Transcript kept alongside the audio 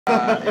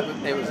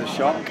It was a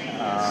shock.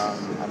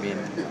 I mean,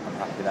 I'm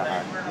happy that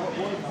I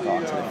got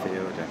onto the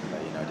field and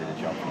did a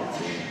job for the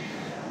team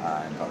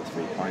and got the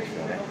 3 points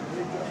really.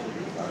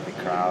 Got a big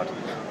crowd.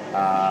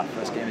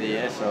 First game of the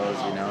year, so as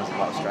you know, there's a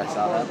lot of stress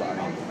out there. But I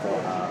mean,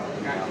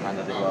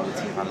 handled it well. The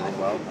team handled it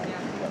well. And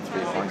we got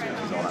 3 points,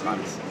 which is all that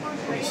matters.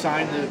 When you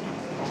signed the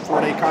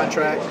 4-day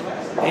contract,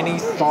 any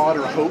thought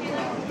or hope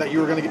that you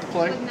were going to get to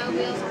play?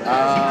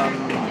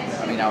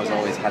 I mean, I was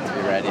always had to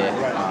be ready.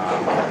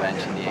 On the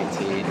bench in the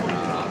 18.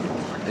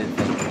 Didn't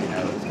think it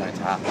was going to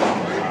happen.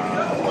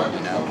 Have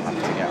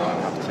to get on,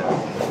 have to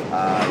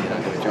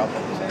do a job.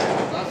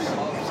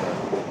 So.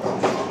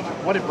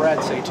 What did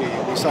Brad say to you?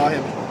 We saw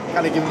him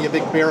kind of giving you a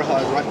big bear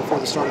hug right before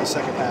the start of the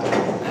second half.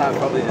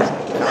 Probably just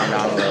calm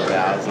down a little bit.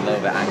 I was a little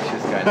bit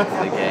anxious going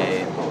into the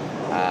game.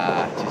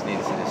 Just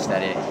needed to just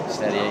steady it, just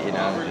get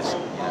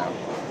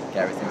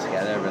everything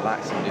together,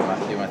 relax, and do my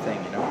thing.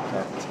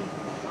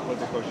 What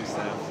did the coaching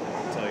staff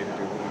tell you to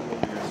do?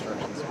 What were your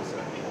instructions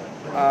specifically?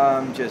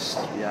 Just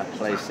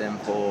play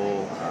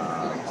simple.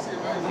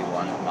 You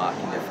want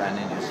marking,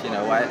 defending. Just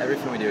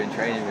everything we do in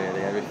training,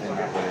 really, everything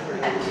that we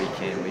do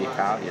week in, week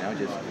out.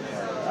 Just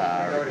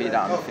repeat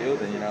that on the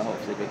field, and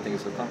hopefully good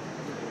things will come.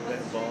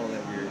 That ball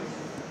that we're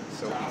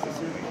so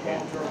easily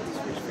hit,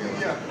 switch field,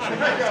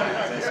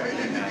 that's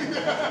something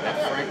that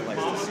Frank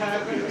likes to see.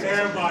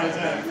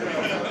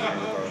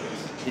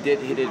 He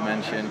did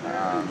mention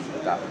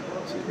that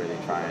to really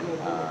try and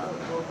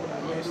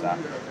use that,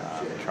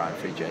 try and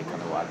free Jake on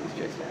the wide because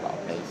Jake's got a lot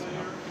of pace,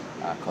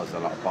 caused a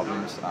lot of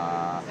problems.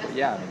 But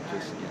yeah, I mean,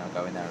 just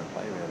go in there and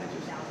play really.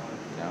 Just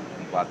I'm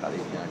glad that he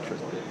the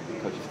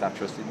coaching staff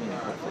trusted me and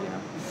hopefully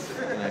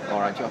all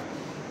right job.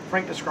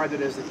 Frank described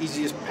it as the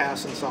easiest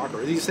pass in soccer,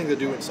 the easiest thing to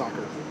do in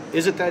soccer.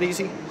 Is it that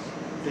easy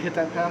to hit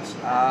that pass?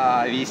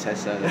 He says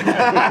so.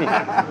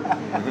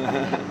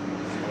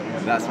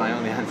 That's my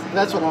only answer.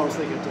 That's what I was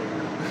thinking too.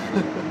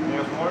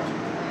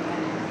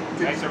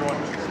 Thanks everyone.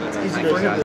 It's easy for him.